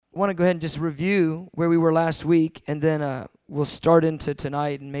want to go ahead and just review where we were last week, and then we'll start into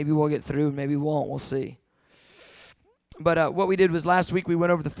tonight, and maybe we'll get through, and maybe we won't. We'll see. But what we did was last week we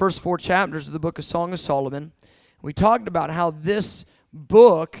went over the first 4 chapters of the book of Song of Solomon. We talked about how this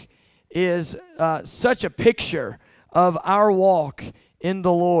book is such a picture of our walk in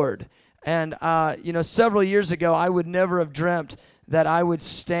the Lord. And, several years ago, I would never have dreamt that I would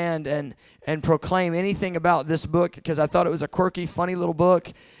stand and proclaim anything about this book, because I thought it was a quirky, funny little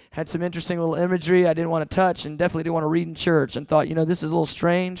book, had some interesting little imagery I didn't want to touch, and definitely didn't want to read in church, and thought, this is a little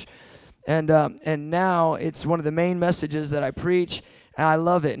strange. And now it's one of the main messages that I preach, and I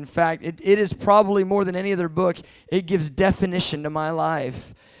love it. In fact, it is probably more than any other book, it gives definition to my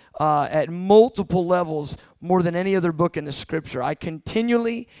life at multiple levels, more than any other book in the Scripture. I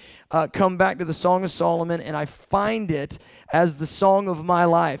continually come back to the Song of Solomon, and I find it as the song of my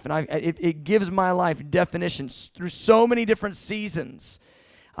life, and it gives my life definitions through so many different seasons.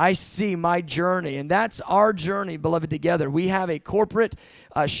 I see my journey, and that's our journey, beloved, together. We have a corporate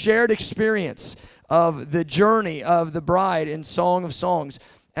shared experience of the journey of the bride in Song of Songs.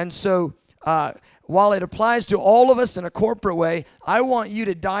 And so while it applies to all of us in a corporate way, I want you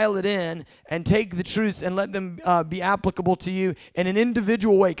to dial it in and take the truths and let them be applicable to you in an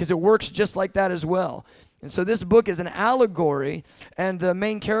individual way, because it works just like that as well. And so this book is an allegory, and the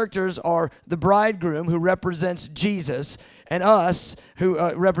main characters are the bridegroom, who represents Jesus, and us, who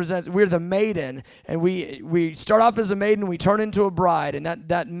we're the maiden. And we start off as a maiden, we turn into a bride, and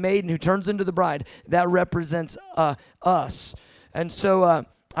that maiden who turns into the bride, that represents us. And so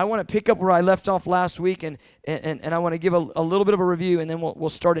I want to pick up where I left off last week, and I want to give a little bit of a review, and then we'll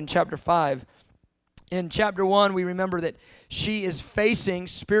start in chapter 5. In chapter 1, we remember that she is facing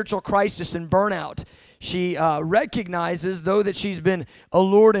spiritual crisis and burnout. She recognizes, though, that she's been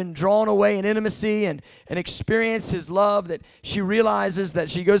allured and drawn away in intimacy and experienced His love, that she realizes that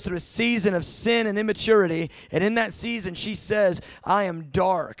she goes through a season of sin and immaturity, and in that season she says, I am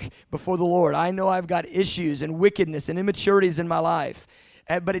dark before the Lord. I know I've got issues and wickedness and immaturities in my life.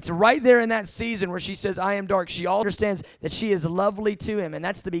 But it's right there in that season where she says, I am dark. She all understands that she is lovely to Him, and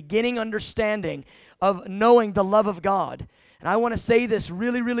that's the beginning understanding of knowing the love of God. And I want to say this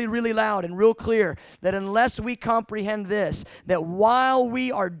really, really, really loud and real clear, that unless we comprehend this, that while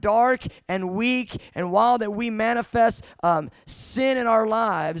we are dark and weak, and while that we manifest sin in our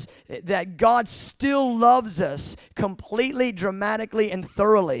lives, that God still loves us completely, dramatically, and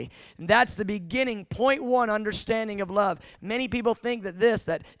thoroughly. And that's the beginning, point 1, understanding of love. Many people think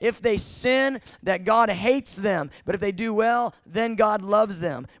that if they sin, that God hates them, but if they do well, then God loves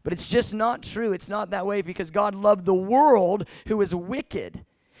them. But it's just not true. It's not that way, because God loved the world who is wicked,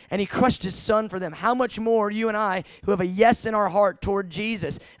 and He crushed His Son for them. How much more you and I, who have a yes in our heart toward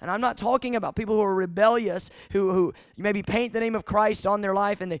Jesus? And I'm not talking about people who are rebellious, who maybe paint the name of Christ on their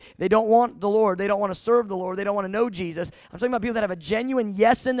life, and they don't want the Lord, they don't want to serve the Lord, they don't want to know Jesus. I'm talking about people that have a genuine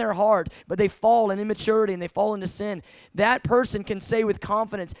yes in their heart, but they fall in immaturity and they fall into sin. That person can say with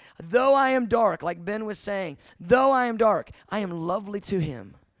confidence, though I am dark, like Ben was saying, though I am dark, I am lovely to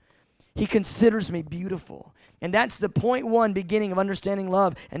Him. He considers me beautiful. And that's the point 1 beginning of understanding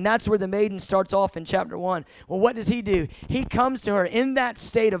love. And that's where the maiden starts off in chapter 1. Well, what does he do? He comes to her in that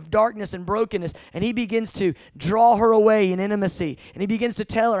state of darkness and brokenness, and he begins to draw her away in intimacy. And he begins to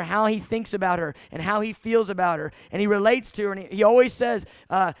tell her how he thinks about her and how he feels about her. And he relates to her, and he always says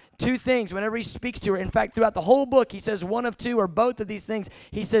 2 things whenever he speaks to her. In fact, throughout the whole book, he says one of 2 or both of these things.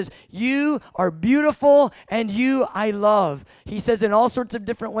 He says, you are beautiful and you I love. He says in all sorts of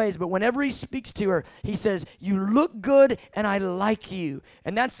different ways, but whenever he speaks to her, he says, you look good and I like you.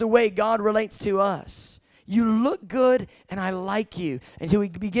 And that's the way God relates to us. You look good and I like you. And so he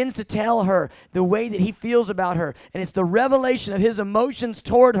begins to tell her the way that he feels about her. And it's the revelation of his emotions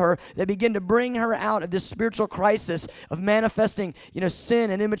toward her that begin to bring her out of this spiritual crisis of manifesting,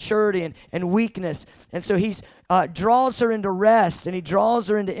 sin and immaturity and weakness. And so he draws her into rest, and he draws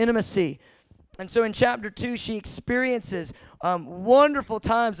her into intimacy. And so in chapter 2, she experiences wonderful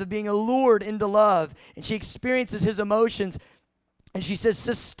times of being allured into love. And she experiences his emotions. And she says,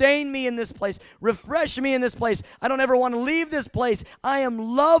 sustain me in this place. Refresh me in this place. I don't ever want to leave this place. I am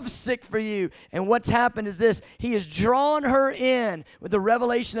lovesick for you. And what's happened is this. He has drawn her in with the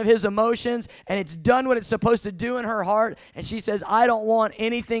revelation of his emotions, and it's done what it's supposed to do in her heart. And she says, I don't want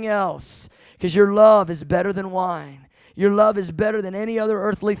anything else, because your love is better than wine. Your love is better than any other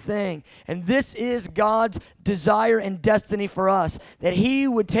earthly thing. And this is God's desire and destiny for us, that He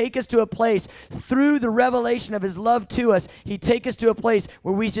would take us to a place through the revelation of His love to us. He'd take us to a place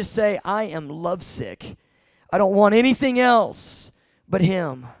where we just say, I am lovesick. I don't want anything else but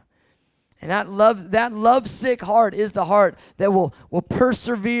Him. And that lovesick heart is the heart that will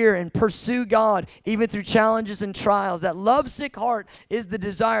persevere and pursue God even through challenges and trials. That lovesick heart is the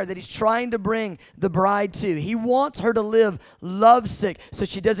desire that he's trying to bring the bride to. He wants her to live lovesick so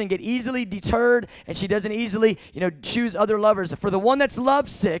she doesn't get easily deterred and she doesn't easily, choose other lovers. For the one that's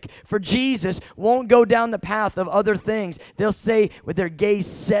lovesick for Jesus won't go down the path of other things. They'll stay with their gaze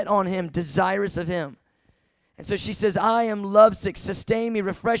set on him, desirous of him. And so she says, I am lovesick, sustain me,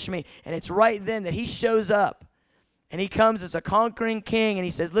 refresh me. And it's right then that he shows up. And he comes as a conquering king, and he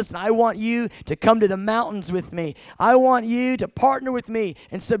says, listen, I want you to come to the mountains with me. I want you to partner with me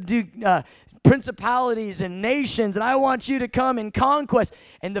and subdue principalities and nations, and I want you to come in conquest.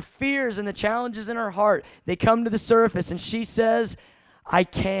 And the fears and the challenges in her heart, they come to the surface, and she says, I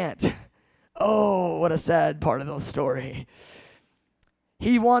can't. Oh, what a sad part of the story.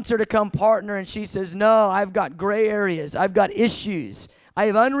 He wants her to come partner, and she says, no, I've got gray areas. I've got issues. I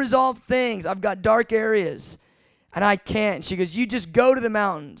have unresolved things. I've got dark areas, and I can't. And she goes, you just go to the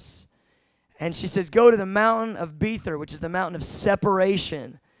mountains. And she says, go to the mountain of Bether, which is the mountain of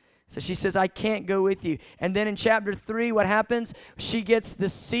separation. So she says, I can't go with you. And then in chapter 3, what happens? She gets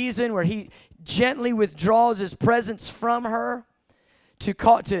this season where he gently withdraws his presence from her,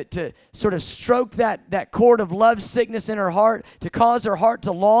 to sort of stroke that chord of love sickness in her heart, to cause her heart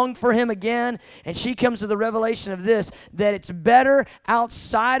to long for him again. And she comes to the revelation of this, that it's better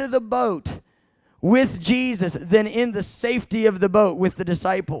outside of the boat with Jesus than in the safety of the boat with the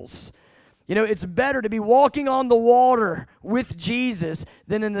disciples. It's better to be walking on the water with Jesus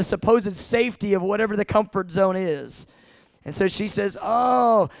than in the supposed safety of whatever the comfort zone is. And so she says,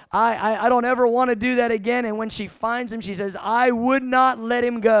 oh, I don't ever want to do that again. And when she finds him, she says, I would not let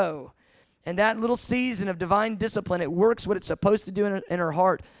him go. And that little season of divine discipline, it works what it's supposed to do in her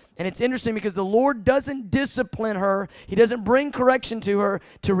heart. And it's interesting because the Lord doesn't discipline her. He doesn't bring correction to her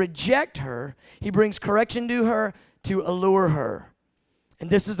to reject her. He brings correction to her to allure her. And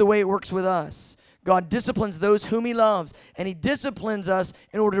this is the way it works with us. God disciplines those whom he loves, and he disciplines us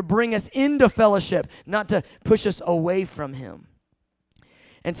in order to bring us into fellowship, not to push us away from him.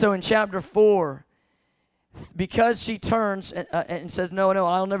 And so in chapter 4, because she turns and says, no,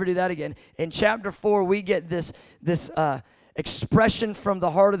 I'll never do that again. In chapter 4, we get this expression from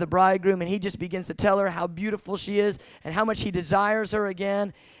the heart of the bridegroom, and he just begins to tell her how beautiful she is and how much he desires her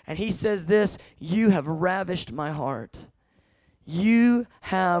again. And he says this, you have ravished my heart. You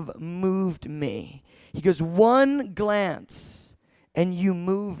have moved me. He goes, one glance and you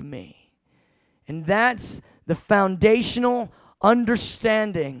move me. And that's the foundational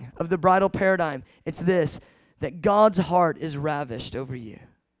understanding of the bridal paradigm. It's this, that God's heart is ravished over you.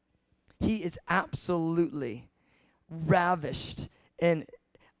 He is absolutely ravished and,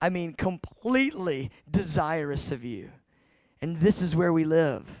 completely desirous of you. And this is where we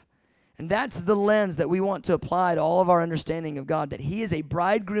live. And that's the lens that we want to apply to all of our understanding of God, that he is a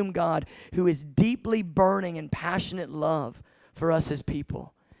bridegroom God who is deeply burning in passionate love for us as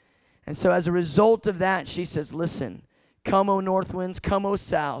people. And so as a result of that, she says, listen, come, O north winds, come, O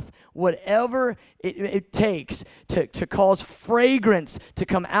south, whatever it takes to cause fragrance to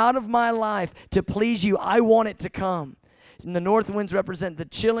come out of my life to please you, I want it to come. And the north winds represent the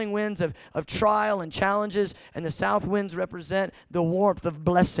chilling winds of trial and challenges, and the south winds represent the warmth of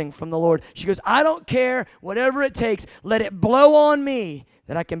blessing from the Lord. She goes, I don't care, whatever it takes, let it blow on me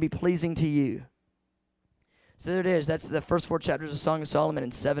that I can be pleasing to you. So there it is. That's the first 4 chapters of Song of Solomon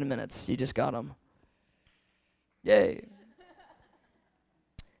in 7 minutes. You just got them. Yay.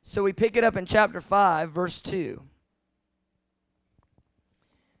 So we pick it up in chapter 5, verse 2.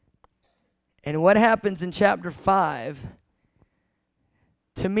 And what happens in chapter 5...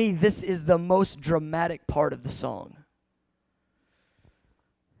 to me, this is the most dramatic part of the song.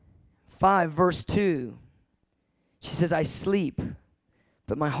 5, verse 2. She says, I sleep,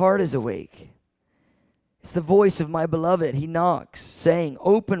 but my heart is awake. It's the voice of my beloved. He knocks, saying,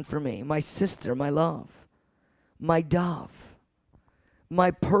 open for me, my sister, my love, my dove,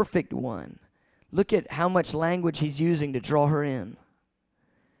 my perfect one. Look at how much language he's using to draw her in.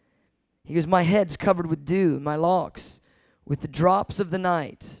 He goes, my head's covered with dew, my locks with the drops of the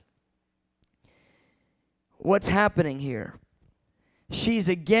night. What's happening here? She's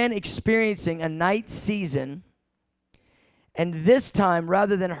again experiencing a night season, and this time,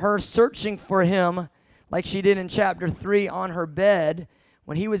 rather than her searching for him like she did in chapter 3 on her bed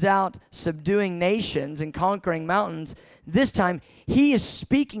when he was out subduing nations and conquering mountains, this time he is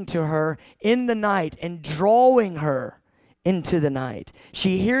speaking to her in the night and drawing her into the night.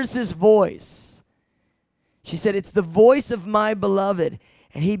 She hears his voice. She said, it's the voice of my beloved.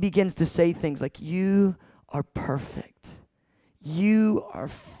 And he begins to say things like, you are perfect. You are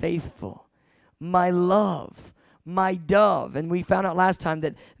faithful. my love, my dove. And we found out last time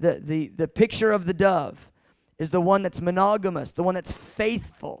that the picture of the dove is the one that's monogamous, the one that's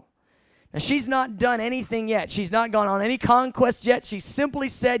faithful. Now, she's not done anything yet. She's not gone on any conquest yet. She simply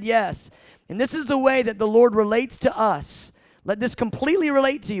said yes. And this is the way that the Lord relates to us. Let this completely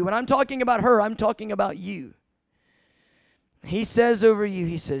relate to you. When I'm talking about her, I'm talking about you. He says over you,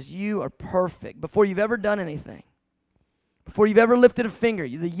 he says, you are perfect. Before you've ever done anything, before you've ever lifted a finger,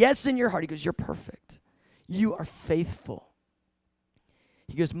 the yes in your heart, he goes, you're perfect. You are faithful.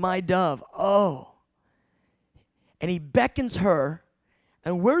 He goes, my dove, oh. And he beckons her,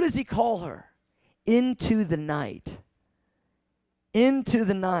 and where does he call her? Into the night. Into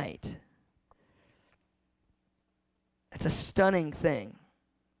the night. It's a stunning thing.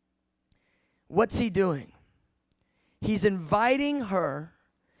 What's he doing? He's inviting her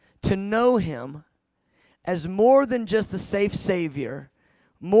to know him as more than just the safe Savior,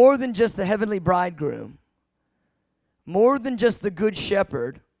 more than just the heavenly bridegroom, more than just the good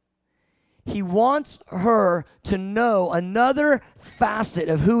shepherd. He wants her to know another facet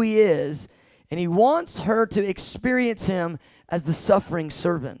of who he is, and he wants her to experience him as the suffering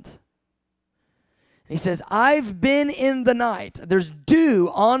servant. He says, I've been in the night. There's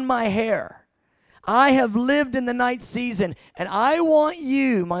dew on my hair. I have lived in the night season, and I want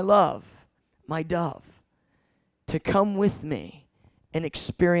you, my love, my dove, to come with me and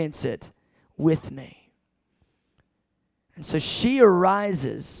experience it with me. And so she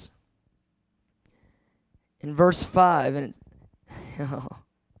arises in verse 5, and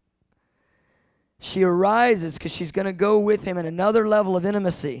she arises because she's going to go with him in another level of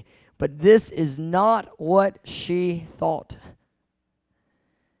intimacy. But this is not what she thought.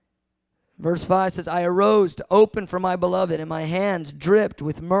 Verse 5 says, I arose to open for my beloved, and my hands dripped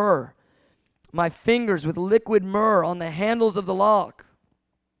with myrrh, my fingers with liquid myrrh on the handles of the lock.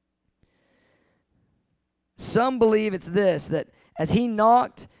 Some believe it's this, that as he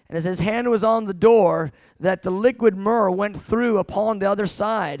knocked and as his hand was on the door, that the liquid myrrh went through upon the other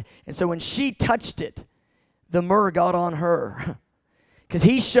side. And so when she touched it, the myrrh got on her. Because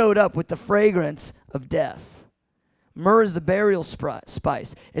he showed up with the fragrance of death. Myrrh is the burial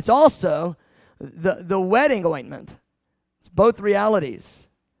spice. It's also the wedding ointment. It's both realities.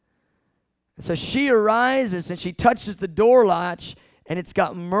 And so she arises and she touches the door latch, and it's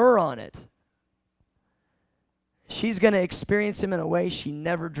got myrrh on it. She's going to experience him in a way she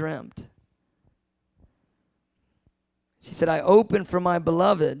never dreamt. She said, I opened for my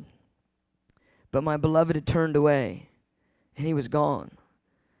beloved, but my beloved had turned away, and he was gone.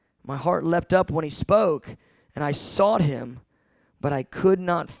 My heart leapt up when he spoke, and I sought him, but I could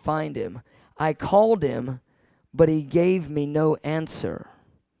not find him. I called him, but he gave me no answer.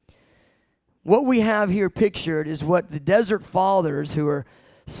 What we have here pictured is what the Desert Fathers, who are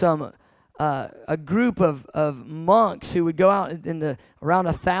a group of monks who would go out in around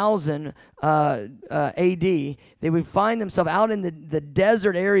 1000 A.D., they would find themselves out in the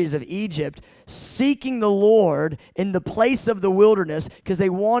desert areas of Egypt, seeking the Lord in the place of the wilderness because they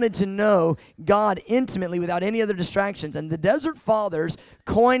wanted to know God intimately without any other distractions. And the Desert Fathers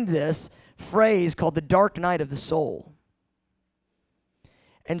coined this phrase called the dark night of the soul.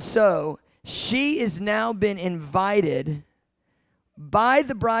 And so she is now been invited by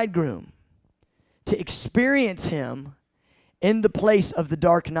the bridegroom to experience him in the place of the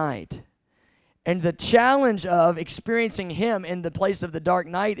dark night. And the challenge of experiencing him in the place of the dark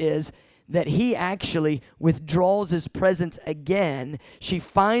night is that he actually withdraws his presence again. She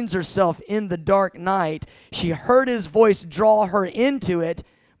finds herself in the dark night. She heard his voice draw her into it,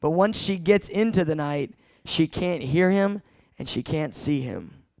 but once she gets into the night, she can't hear him and she can't see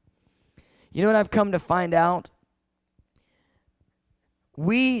him. You know what I've come to find out?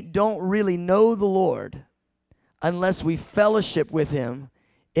 We don't really know the Lord unless we fellowship with him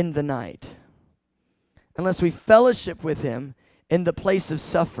in the night. Unless we fellowship with him in the place of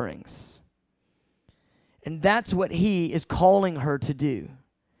sufferings. And that's what he is calling her to do.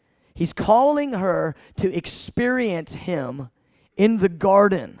 He's calling her to experience him in the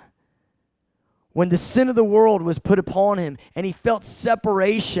garden when the sin of the world was put upon him and he felt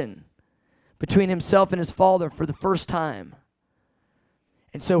separation between himself and his Father for the first time.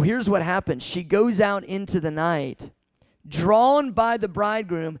 And so here's what happens. She goes out into the night, drawn by the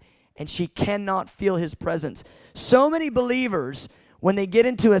bridegroom, and she cannot feel his presence. So many believers, when they get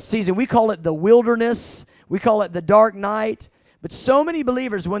into a season, we call it the wilderness, we call it the dark night, but so many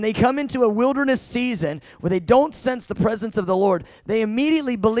believers, when they come into a wilderness season where they don't sense the presence of the Lord, they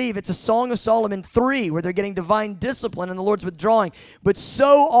immediately believe it's a Song of Solomon 3 where they're getting divine discipline and the Lord's withdrawing. But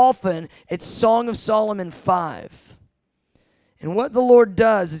so often, it's Song of Solomon 5. And what the Lord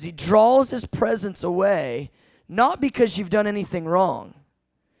does is he draws his presence away, not because you've done anything wrong,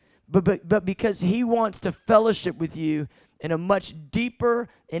 but because he wants to fellowship with you in a much deeper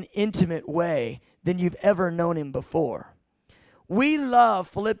and intimate way than you've ever known him before. We love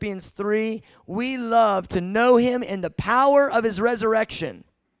Philippians 3. We love to know him in the power of his resurrection.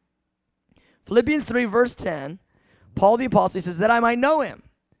 Philippians 3, verse 10, Paul the Apostle says, that I might know him.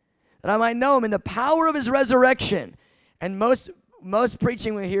 That I might know him in the power of his resurrection. And most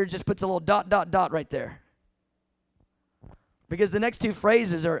preaching we hear just puts a little ... right there. Because the next two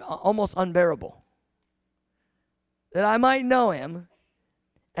phrases are almost unbearable. That I might know him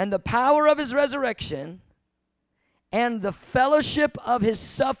and the power of his resurrection and the fellowship of his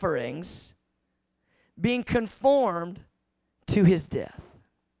sufferings, being conformed to his death.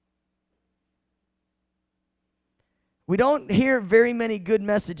 We don't hear very many good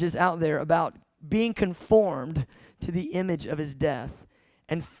messages out there about being conformed to the image of his death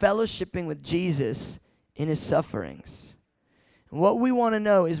and fellowshipping with Jesus in his sufferings. And what we want to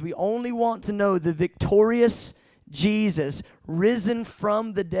know is we only want to know the victorious Jesus risen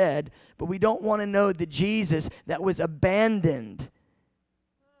from the dead, but we don't want to know the Jesus that was abandoned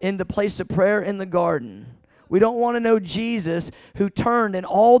in the place of prayer in the garden. We don't want to know Jesus who turned and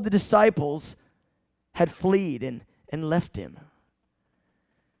all the disciples had fled and left him.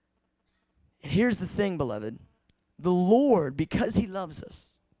 And here's the thing, beloved. The Lord, because he loves us,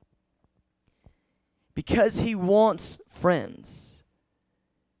 because he wants friends,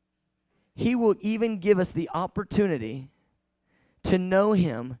 he will even give us the opportunity to know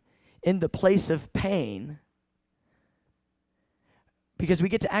him in the place of pain, because we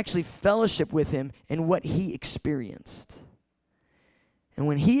get to actually fellowship with him in what he experienced. And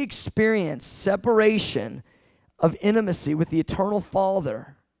when he experienced separation of intimacy with the eternal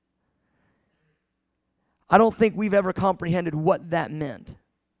Father, I don't think we've ever comprehended what that meant,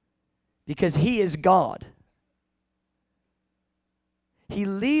 because he is God. He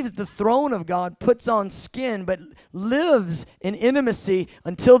leaves the throne of God, puts on skin, but lives in intimacy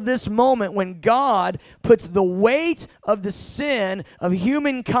until this moment when God puts the weight of the sin of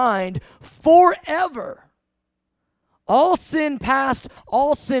humankind forever. All sin past,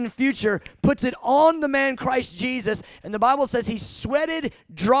 all sin future, puts it on the man Christ Jesus. And the Bible says he sweated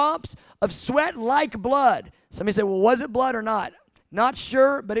drops of sweat like blood. Somebody say, well, was it blood or not? Not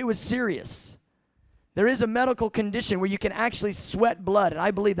sure, but it was serious. There is a medical condition where you can actually sweat blood, and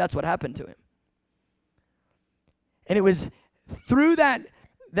I believe that's what happened to him. And it was through that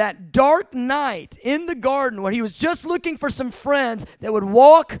dark night in the garden where he was just looking for some friends that would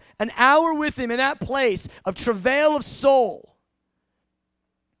walk an hour with him in that place of travail of soul,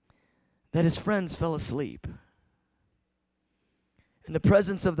 that his friends fell asleep. And the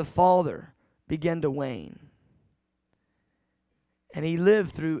presence of the Father began to wane. And he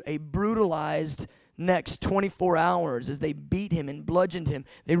lived through a brutalized next 24 hours as they beat him and bludgeoned him.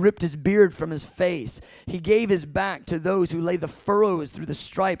 They ripped his beard from his face. He gave his back to those who lay the furrows through the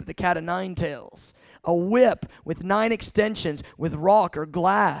stripe of the cat of nine tails. A whip with 9 extensions with rock or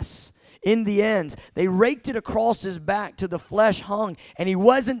glass. In the ends, they raked it across his back till the flesh hung, and he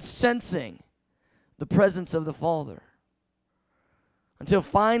wasn't sensing the presence of the Father. Until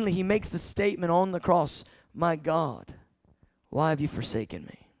finally he makes the statement on the cross, my God, why have you forsaken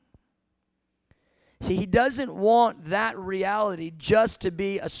me? See, he doesn't want that reality just to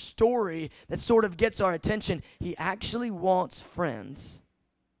be a story that sort of gets our attention. He actually wants friends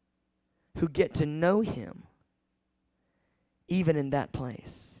who get to know him even in that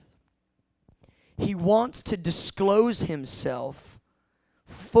place. He wants to disclose himself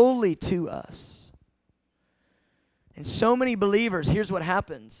fully to us. And so many believers, here's what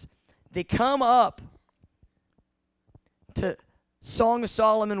happens. They come up to Song of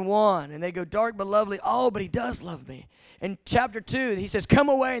Solomon 1, and they go, dark but lovely. Oh, but he does love me. In chapter 2, he says, come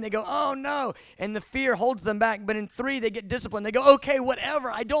away, and they go, oh no, and the fear holds them back. But in 3, they get disciplined. They go, okay,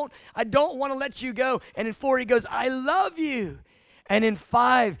 whatever, I don't want to let you go. And in 4, he goes, I love you. And in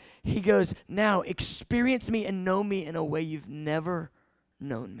 5, he goes, now experience me and know me in a way you've never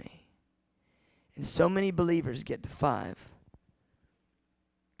known me. And so many believers get to 5,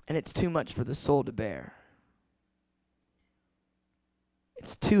 and it's too much for the soul to bear.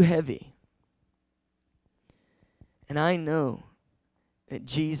 It's too heavy. And I know that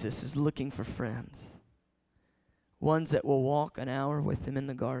Jesus is looking for friends. Ones that will walk an hour with him in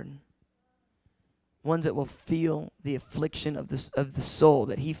the garden. Ones that will feel the affliction of the soul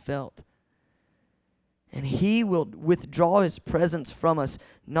that he felt. And he will withdraw his presence from us,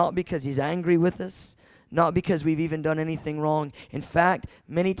 not because he's angry with us, not because we've even done anything wrong. In fact,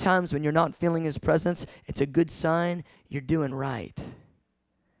 many times when you're not feeling His presence, it's a good sign you're doing right.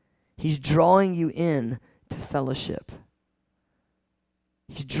 He's drawing you in to fellowship.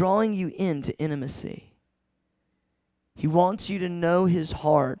 He's drawing you into intimacy. He wants you to know His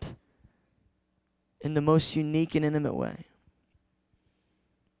heart in the most unique and intimate way.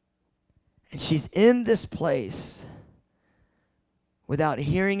 And she's in this place without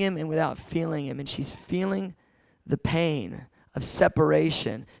hearing Him and without feeling Him. And she's feeling the pain of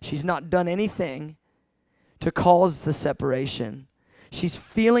separation. She's not done anything to cause the separation. She's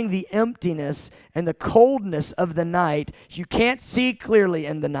feeling the emptiness and the coldness of the night. You can't see clearly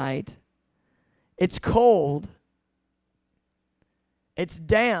in the night. It's cold. It's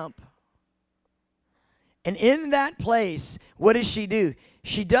damp. And in that place, what does she do?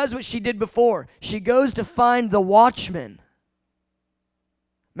 She does what she did before. She goes to find the watchman.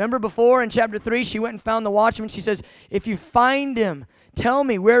 Remember before in chapter 3, she went and found the watchman. She says, if you find him, tell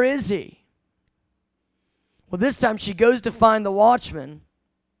me, where is he? Well, this time she goes to find the watchman.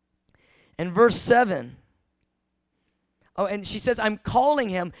 In verse 7, and she says, I'm calling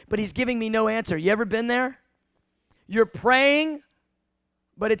him, but he's giving me no answer. You ever been there? You're praying,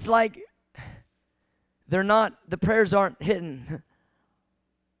 but it's like the prayers aren't hitting.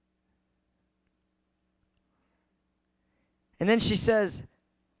 And then she says,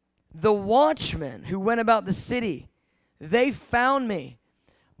 the watchmen who went about the city, they found me.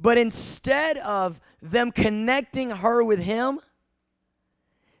 But instead of them connecting her with him,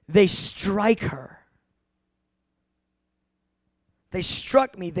 they strike her. They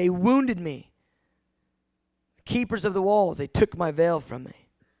struck me. They wounded me. Keepers of the walls, they took my veil from me.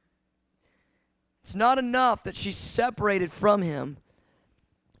 It's not enough that she's separated from him,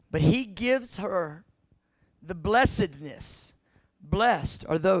 but he gives her the blessedness. Blessed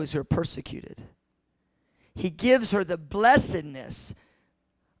are those who are persecuted. He gives her the blessedness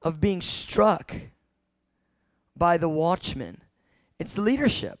of being struck by the watchman. It's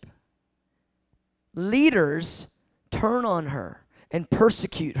leadership. Leaders turn on her and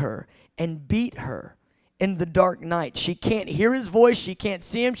persecute her and beat her in the dark night. She can't hear his voice. She can't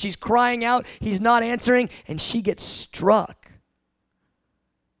see him. She's crying out. He's not answering, and she gets struck.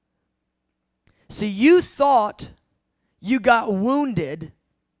 So you thought you got wounded,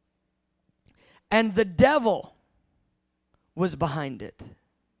 and the devil was behind it.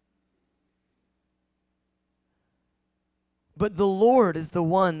 But the Lord is the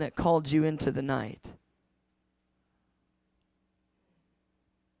one that called you into the night.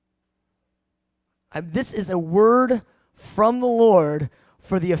 This is a word from the Lord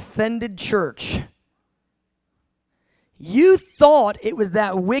for the offended church. You thought it was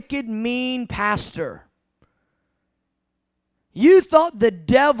that wicked, mean pastor. You thought the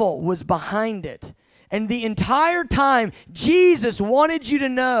devil was behind it. And the entire time, Jesus wanted you to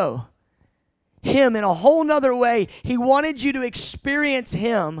know Him in a whole nother way. He wanted you to experience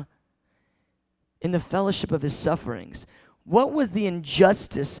Him in the fellowship of His sufferings. What was the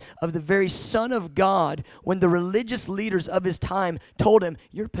injustice of the very Son of God when the religious leaders of His time told Him,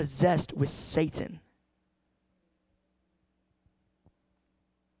 you're possessed with Satan?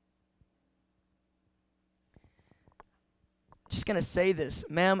 Just going to say this.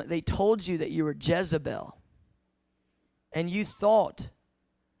 Ma'am, they told you that you were Jezebel, and you thought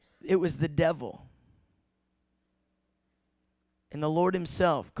it was the devil. And the Lord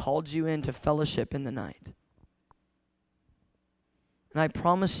Himself called you into fellowship in the night. And I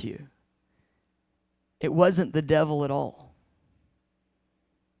promise you, it wasn't the devil at all.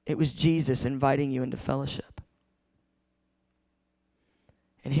 It was Jesus inviting you into fellowship.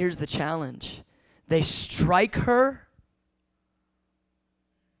 And here's the challenge. They strike her,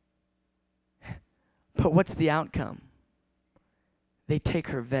 but what's the outcome? They take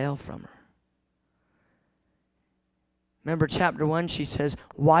her veil from her. Remember chapter 1, she says,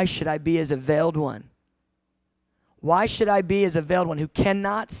 why should I be as a veiled one? Why should I be as a veiled one who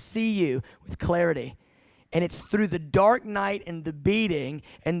cannot see you with clarity? And it's through the dark night and the beating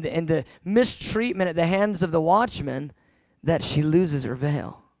and the mistreatment at the hands of the watchman that she loses her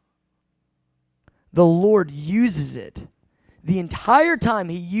veil. The Lord uses it. The entire time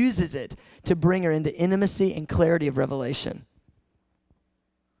He uses it to bring her into intimacy and clarity of revelation.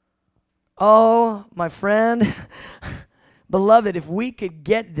 Oh, my friend, beloved, if we could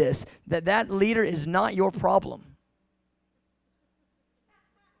get this, that leader is not your problem.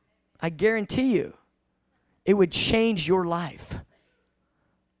 I guarantee you, it would change your life.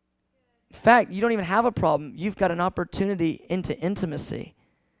 In fact, you don't even have a problem. You've got an opportunity into intimacy.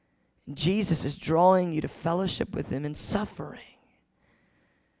 Jesus is drawing you to fellowship with Him in suffering.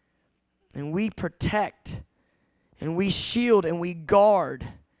 and we protect and we shield and we guard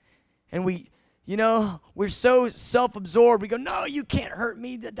and we're so self-absorbed. We go, no, you can't hurt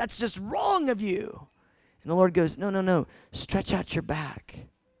me. That's just wrong of you. And the Lord goes, no. Stretch out your back.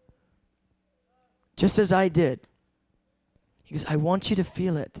 Just as I did. He goes, I want you to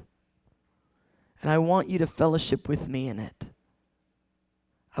feel it. And I want you to fellowship with me in it.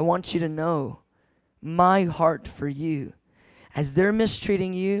 I want you to know my heart for you. As they're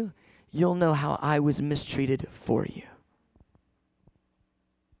mistreating you, you'll know how I was mistreated for you.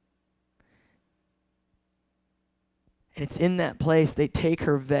 And it's in that place they take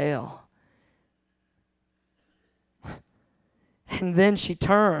her veil. And then she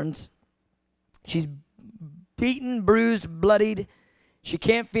turns. She's beaten, bruised, bloodied. She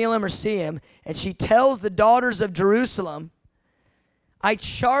can't feel him or see him. And she tells the daughters of Jerusalem, I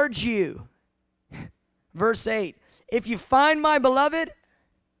charge you, verse 8, if you find my beloved,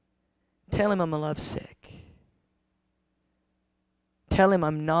 tell him I'm lovesick. Tell him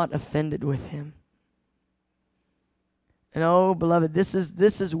I'm not offended with him. And oh, beloved, this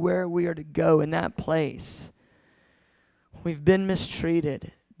is where we are to go, in that place. We've been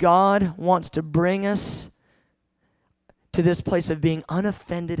mistreated. God wants to bring us to this place of being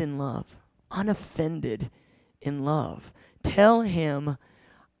unoffended in love. Unoffended in love. Tell him,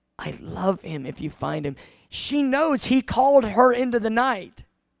 I love him if you find him. She knows he called her into the night.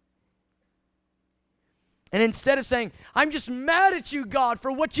 And instead of saying, I'm just mad at you, God,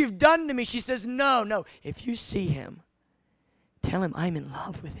 for what you've done to me, she says, no. If you see him, tell him I'm in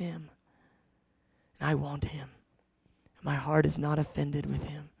love with him. And I want him. My heart is not offended with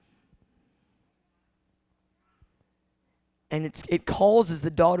him. And it causes the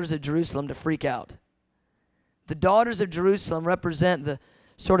daughters of Jerusalem to freak out. The daughters of Jerusalem represent the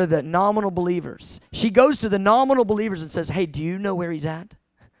sort of the nominal believers. She goes to the nominal believers and says, hey, do you know where he's at?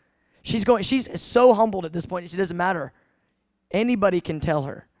 She's so humbled at this point, it doesn't matter. Anybody can tell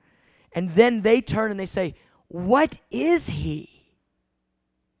her. And then they turn and they say, what is he?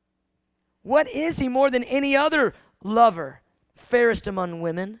 What is he more than any other lover, fairest among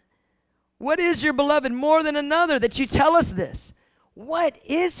women? What is your beloved more than another that you tell us this? What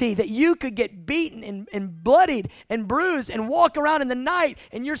is he that you could get beaten and bloodied and bruised and walk around in the night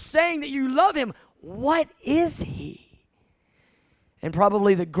and you're saying that you love him? What is he? And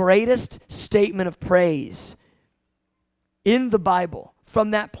probably the greatest statement of praise in the Bible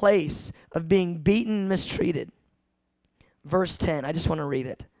from that place of being beaten and mistreated. Verse 10, I just want to read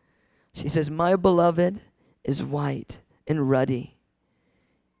it. She says, my beloved is white and ruddy.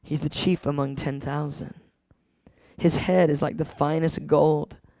 He's the chief among 10,000. His head is like the finest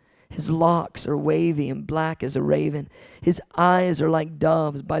gold. His locks are wavy and black as a raven. His eyes are like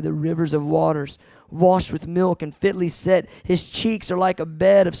doves by the rivers of waters, washed with milk and fitly set. His cheeks are like a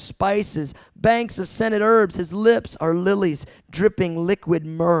bed of spices, banks of scented herbs. His lips are lilies, dripping liquid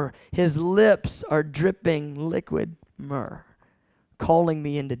myrrh. His lips are dripping liquid myrrh, calling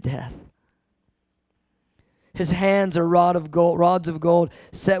me into death. His hands are rods of gold,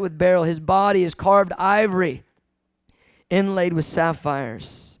 set with beryl. His body is carved ivory, inlaid with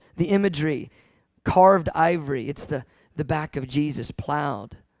sapphires. The imagery, carved ivory. It's the back of Jesus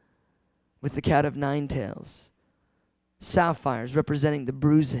plowed with the cat of nine tails. Sapphires representing the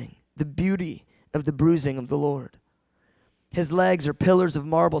bruising, the beauty of the bruising of the Lord. His legs are pillars of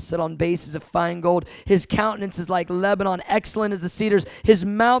marble set on bases of fine gold. His countenance is like Lebanon, excellent as the cedars. His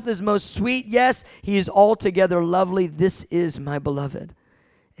mouth is most sweet. Yes, he is altogether lovely. This is my beloved,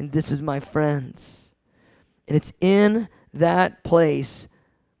 and this is my friends. And it's in that place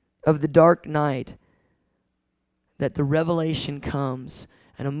of the dark night that the revelation comes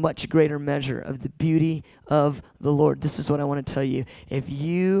and a much greater measure of the beauty of the Lord. This is what I want to tell you. If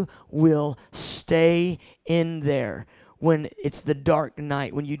you will stay in there when it's the dark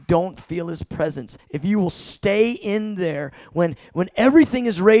night, when you don't feel his presence, if you will stay in there when everything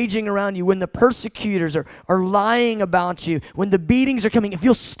is raging around you, when the persecutors are lying about you, when the beatings are coming, if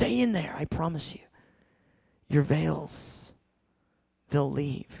you'll stay in there, I promise you, your veils, they'll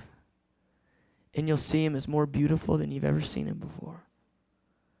leave. And you'll see him as more beautiful than you've ever seen him before.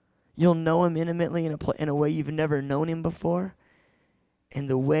 You'll know him intimately in a way you've never known him before. And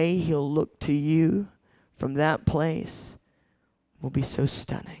the way he'll look to you from that place will be so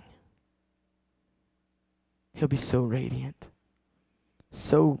stunning. He'll be so radiant,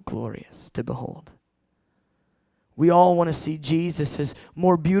 so glorious to behold. We all want to see Jesus as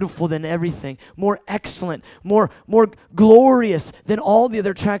more beautiful than everything, more excellent, more glorious than all the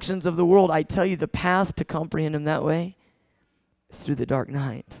other attractions of the world. I tell you, the path to comprehend him that way is through the dark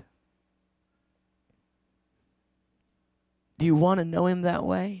night. Do you want to know him that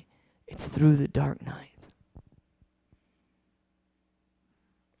way? It's through the dark night.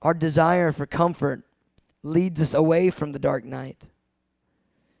 Our desire for comfort leads us away from the dark night.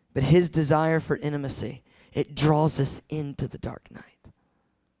 But his desire for intimacy, it draws us into the dark night.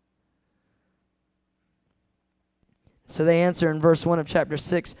 So they answer in verse 1 of chapter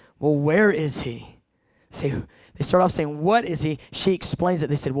 6, well, where is he? They start off saying, what is he? She explains it.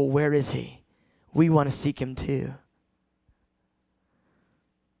 They said, well, where is he? We want to seek him too.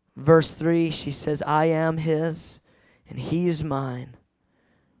 Verse 3, she says, I am his and he is mine.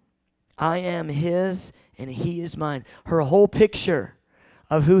 I am his and he is mine. Her whole picture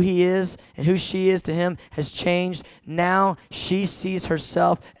of who he is and who she is to him has changed. Now she sees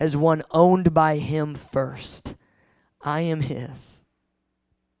herself as one owned by him first. I am his.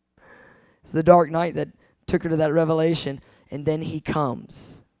 It's the dark night that took her to that revelation, and then he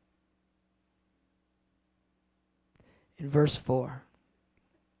comes. In verse 4.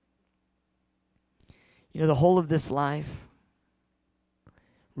 You know, the whole of this life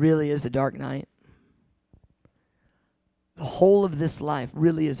really is a dark night. The whole of this life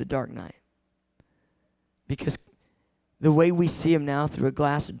really is a dark night. Because the way we see him now through a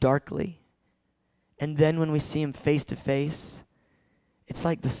glass darkly, and then when we see him face to face, it's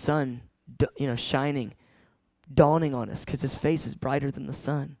like the sun, shining, dawning on us because his face is brighter than the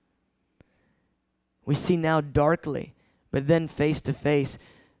sun. We see now darkly, but then face to face,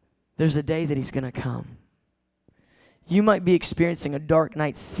 there's a day that he's going to come. You might be experiencing a dark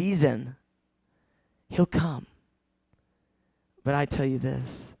night season. He'll come. But I tell you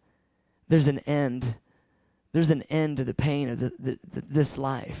this, there's an end. There's an end to the pain of this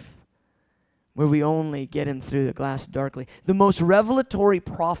life, where we only get him through the glass darkly. The most revelatory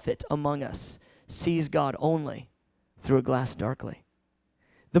prophet among us sees God only through a glass darkly.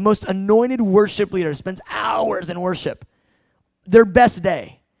 The most anointed worship leader spends hours in worship, their best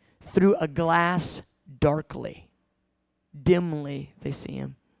day, through a glass darkly. Dimly they see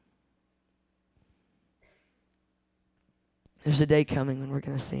him. There's a day coming when we're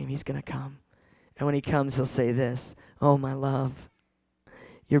going to see him. He's going to come. And when he comes, he'll say this, oh, my love,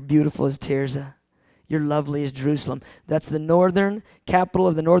 you're beautiful as Tirzah. You're lovely as Jerusalem. That's the northern capital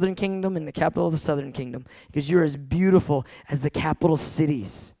of the northern kingdom and the capital of the southern kingdom. Because you're as beautiful as the capital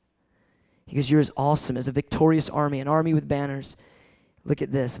cities. Because you're as awesome as a victorious army, an army with banners. Look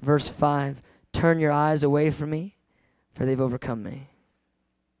at this, verse 5. Turn your eyes away from me, for they've overcome me.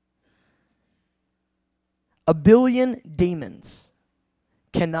 1 billion demons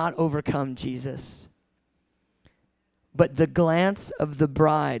cannot overcome Jesus. But the glance of the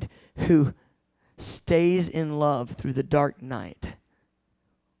bride who stays in love through the dark night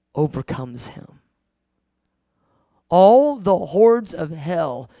overcomes him. All the hordes of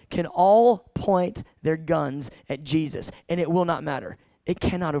hell can all point their guns at Jesus, and it will not matter. It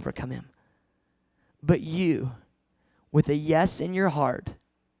cannot overcome him. But you, with a yes in your heart,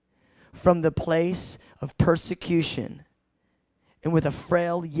 from the place of persecution, and with a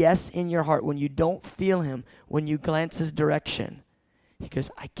frail yes in your heart, when you don't feel him, when you glance his direction, he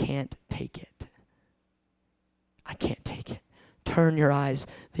goes, I can't take it. I can't take it. Turn your eyes.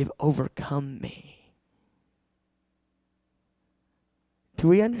 They've overcome me. Do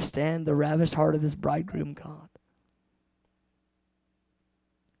we understand the ravished heart of this bridegroom God?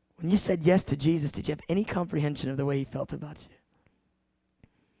 When you said yes to Jesus, did you have any comprehension of the way he felt about you?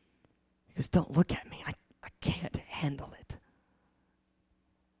 He goes, don't look at me. I can't handle it.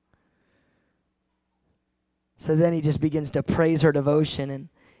 So then he just begins to praise her devotion. And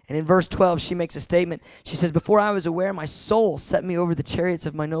in verse 12, she makes a statement. She says, before I was aware, my soul set me over the chariots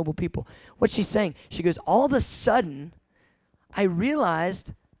of my noble people. What's she saying? She goes, all of a sudden, I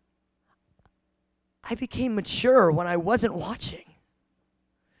realized I became mature when I wasn't watching.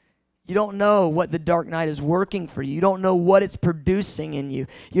 You don't know what the dark night is working for you. You don't know what it's producing in you.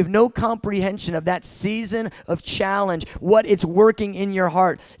 You have no comprehension of that season of challenge, what it's working in your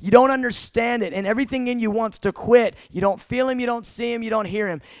heart. You don't understand it, and everything in you wants to quit. You don't feel him, you don't see him, you don't hear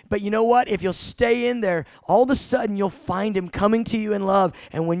him. But you know what? If you'll stay in there, all of a sudden you'll find him coming to you in love.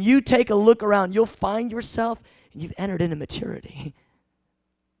 And when you take a look around, you'll find yourself, and you've entered into maturity.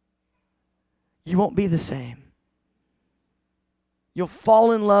 You won't be the same. You'll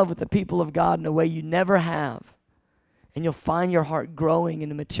fall in love with the people of God in a way you never have. And you'll find your heart growing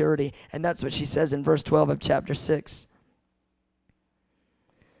into maturity. And that's what she says in verse 12 of chapter 6.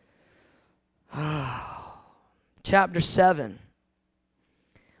 Chapter 7.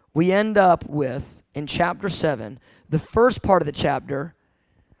 We end up with, in chapter 7, the first part of the chapter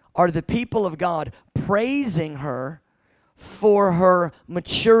are the people of God praising her for her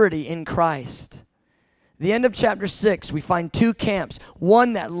maturity in Christ. The end of chapter 6, we find two camps,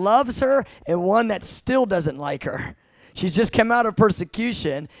 one that loves her and one that still doesn't like her. She's just come out of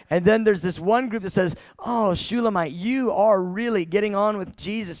persecution, and then there's this one group that says, oh, Shulamite, you are really getting on with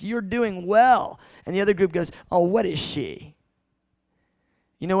Jesus. You're doing well. And the other group goes, oh, what is she?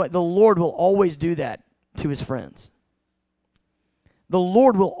 You know what? The Lord will always do that to his friends. The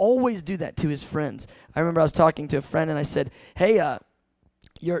Lord will always do that to his friends. I remember I was talking to a friend, and I said, hey,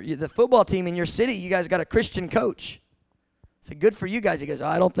 you're the football team in your city, you guys got a Christian coach. I said, good for you guys. He goes,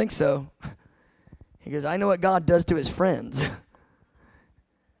 I don't think so. He goes, I know what God does to his friends.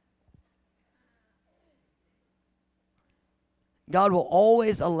 God will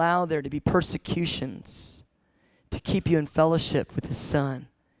always allow there to be persecutions to keep you in fellowship with his Son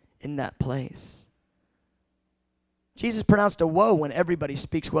in that place. Jesus pronounced a woe when everybody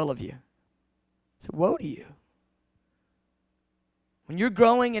speaks well of you. He said, woe to you. When you're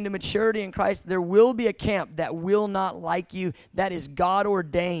growing into maturity in Christ, there will be a camp that will not like you. That is God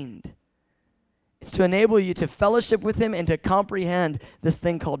ordained. It's to enable you to fellowship with him and to comprehend this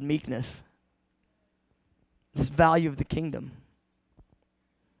thing called meekness, this value of the kingdom.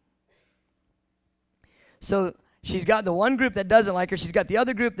 So she's got the one group that doesn't like her. She's got the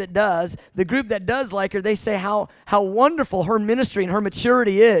other group that does. The group that does like her, they say how wonderful her ministry and her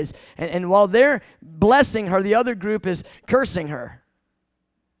maturity is. And while they're blessing her, the other group is cursing her.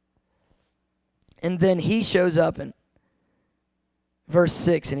 And then he shows up in verse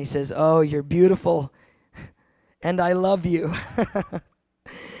 6 and he says, oh, you're beautiful and I love you.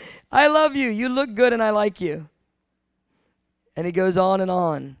 I love you. You look good and I like you. And he goes on and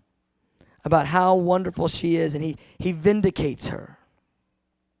on about how wonderful she is, and he vindicates her.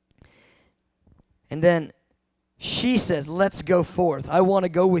 And then she says, let's go forth. I want to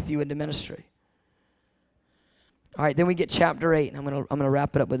go with you into ministry. All right, then we get chapter 8, and I'm gonna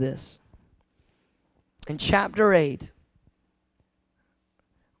wrap it up with this. In chapter 8,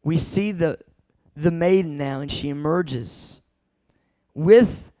 we see the maiden now, and she emerges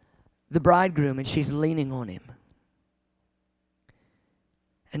with the bridegroom, and she's leaning on him.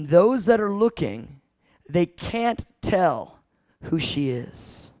 And those that are looking, they can't tell who she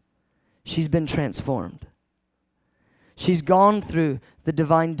is. She's been transformed. She's gone through the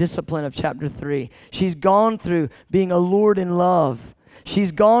divine discipline of chapter 3. She's gone through being allured in love.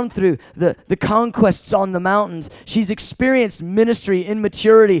 She's gone through the conquests on the mountains. She's experienced ministry in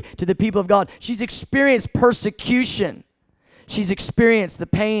maturity to the people of God. She's experienced persecution. She's experienced the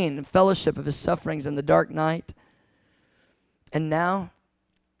pain and fellowship of his sufferings in the dark night. And now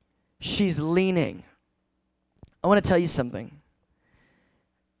she's leaning. I want to tell you something.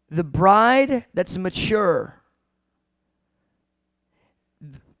 The bride that's mature,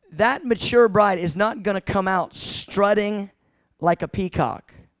 that mature bride is not going to come out strutting like a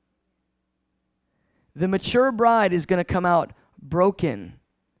peacock. The mature bride is going to come out broken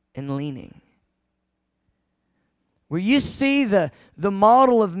and leaning. Where you see the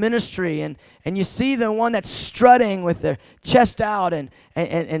model of ministry and you see the one that's strutting with their chest out and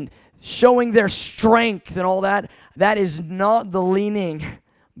showing their strength and all that, that is not the leaning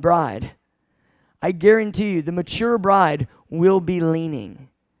bride. I guarantee you, the mature bride will be leaning.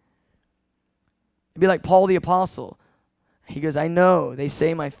 It'd be like Paul the Apostle. He goes, I know they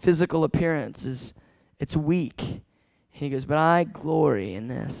say my physical appearance it's weak. He goes, but I glory in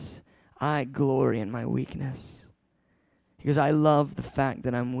this. I glory in my weakness. He goes, I love the fact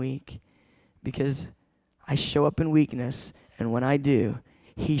that I'm weak because I show up in weakness, and when I do,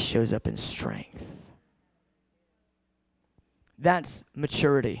 he shows up in strength. That's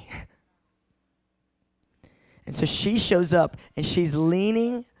maturity. And so she shows up, and she's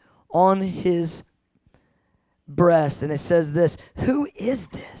leaning on his breast, and it says this, who is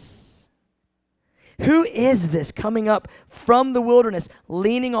this? Who is this coming up from the wilderness,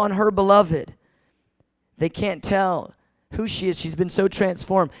 leaning on her beloved? They can't tell who she is. She's been so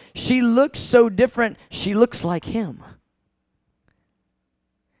transformed. She looks so different. She looks like him.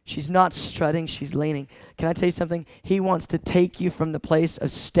 She's not strutting, she's leaning. Can I tell you something? He wants to take you from the place of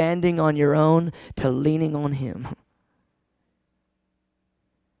standing on your own to leaning on him.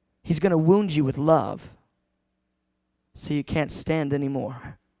 He's going to wound you with love so you can't stand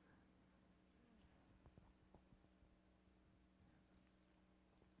anymore.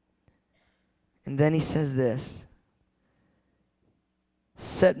 And then he says this,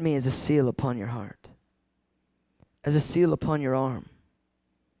 set me as a seal upon your heart, as a seal upon your arm.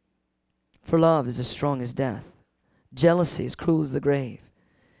 For love is as strong as death. Jealousy is cruel as the grave.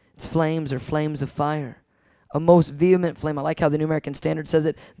 Its flames are flames of fire, a most vehement flame. I like how the New American Standard says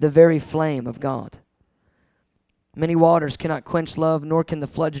it, the very flame of God. Many waters cannot quench love, nor can the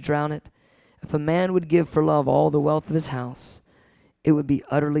floods drown it. If a man would give for love all the wealth of his house, it would be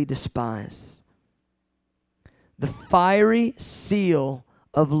utterly despised. The fiery seal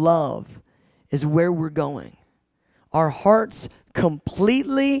of love is where we're going. Our hearts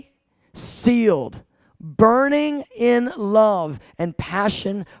completely sealed, burning in love and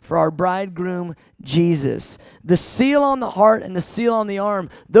passion for our bridegroom, Jesus. The seal on the heart and the seal on the arm,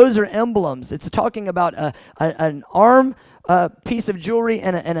 those are emblems. It's talking about an arm piece of jewelry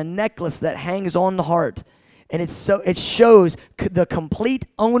and a necklace that hangs on the heart. And it shows the complete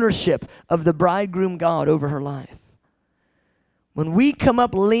ownership of the bridegroom God over her life. When we come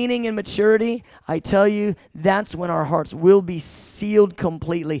up leaning in maturity, I tell you, that's when our hearts will be sealed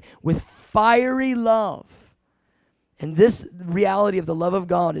completely with fiery love. And this reality of the love of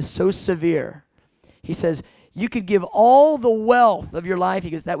God is so severe. He says, you could give all the wealth of your life, he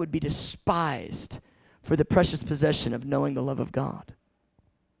goes, that would be despised for the precious possession of knowing the love of God.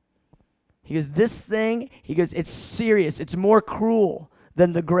 He goes, this thing, he goes, it's serious. It's more cruel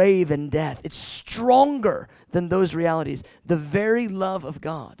than the grave and death. It's stronger than those realities. The very love of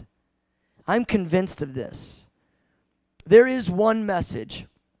God. I'm convinced of this. There is one message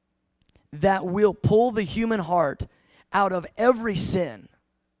that will pull the human heart out of every sin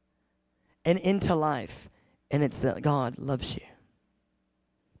and into life, and it's that God loves you.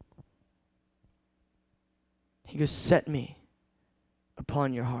 He goes, set me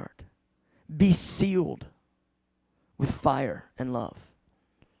upon your heart. Be sealed with fire and love.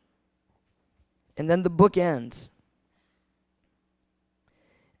 And then the book ends.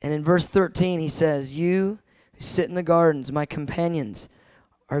 And in verse 13 he says, you who sit in the gardens, my companions,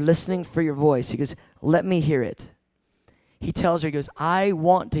 are listening for your voice. He goes, let me hear it. He tells her, he goes, I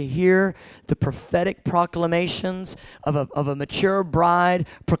want to hear the prophetic proclamations of a mature bride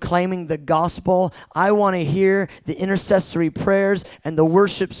proclaiming the gospel. I want to hear the intercessory prayers and the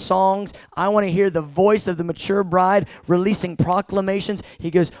worship songs. I want to hear the voice of the mature bride releasing proclamations.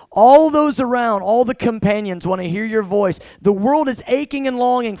 He goes, all those around, all the companions want to hear your voice. The world is aching and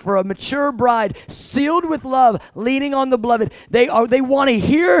longing for a mature bride sealed with love, leaning on the beloved. They want to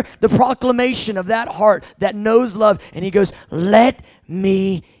hear the proclamation of that heart that knows love. And he goes, let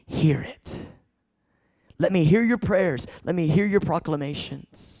me hear it. Let me hear your prayers. Let me hear your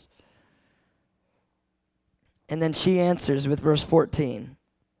proclamations. And then she answers with verse 14.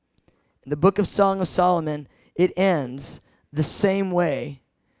 In the book of Song of Solomon, it ends the same way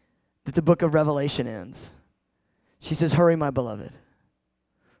that the book of Revelation ends. She says, hurry, my beloved.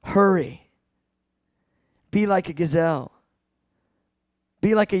 Hurry. Be like a gazelle.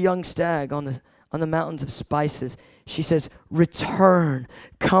 Be like a young stag on the mountains of spices. She says, return,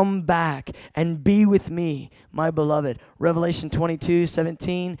 come back, and be with me, my beloved. Revelation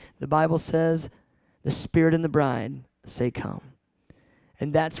 22:17, the Bible says, the Spirit and the bride say, come.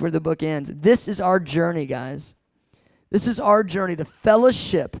 And that's where the book ends. This is our journey, guys. This is our journey to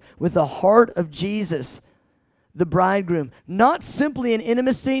fellowship with the heart of Jesus, the bridegroom. Not simply in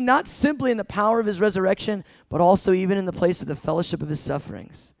intimacy, not simply in the power of his resurrection, but also even in the place of the fellowship of his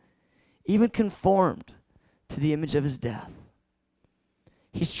sufferings. Even conformed to the image of his death.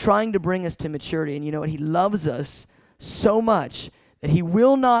 He's trying to bring us to maturity. And you know what? He loves us so much that he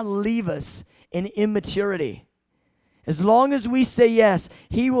will not leave us in immaturity. As long as we say yes,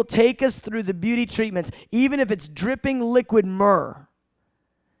 he will take us through the beauty treatments, even if it's dripping liquid myrrh.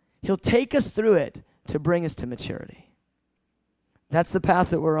 He'll take us through it to bring us to maturity. That's the path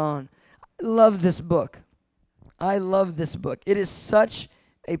that we're on. I love this book. I love this book. It is such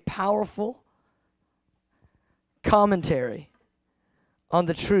a powerful commentary on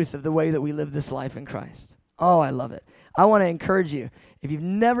the truth of the way that we live this life in Christ. Oh, I love it. I want to encourage you, if you've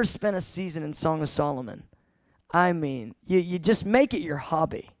never spent a season in Song of Solomon, I mean, you just make it your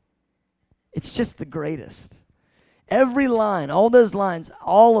hobby. It's just the greatest. Every line, all those lines,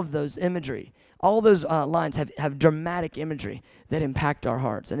 all of those imagery, all those lines have dramatic imagery that impact our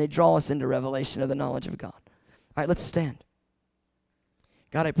hearts, and they draw us into revelation of the knowledge of God. All right, let's stand.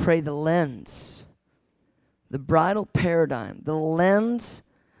 God, I pray the lens, the bridal paradigm, the lens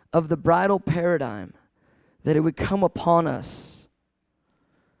of the bridal paradigm, that it would come upon us.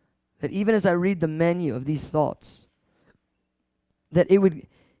 That even as I read the menu of these thoughts, that it would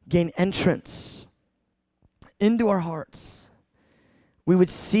gain entrance into our hearts. We would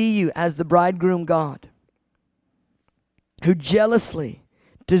see you as the bridegroom God who jealously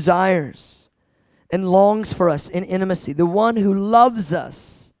desires and longs for us in intimacy, the one who loves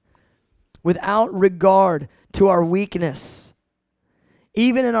us without regard to our weakness.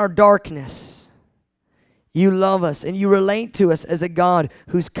 Even in our darkness, you love us and you relate to us as a God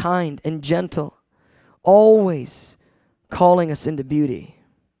who's kind and gentle, always calling us into beauty,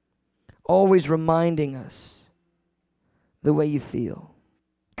 always reminding us the way you feel.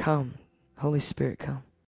 Come, Holy Spirit, come.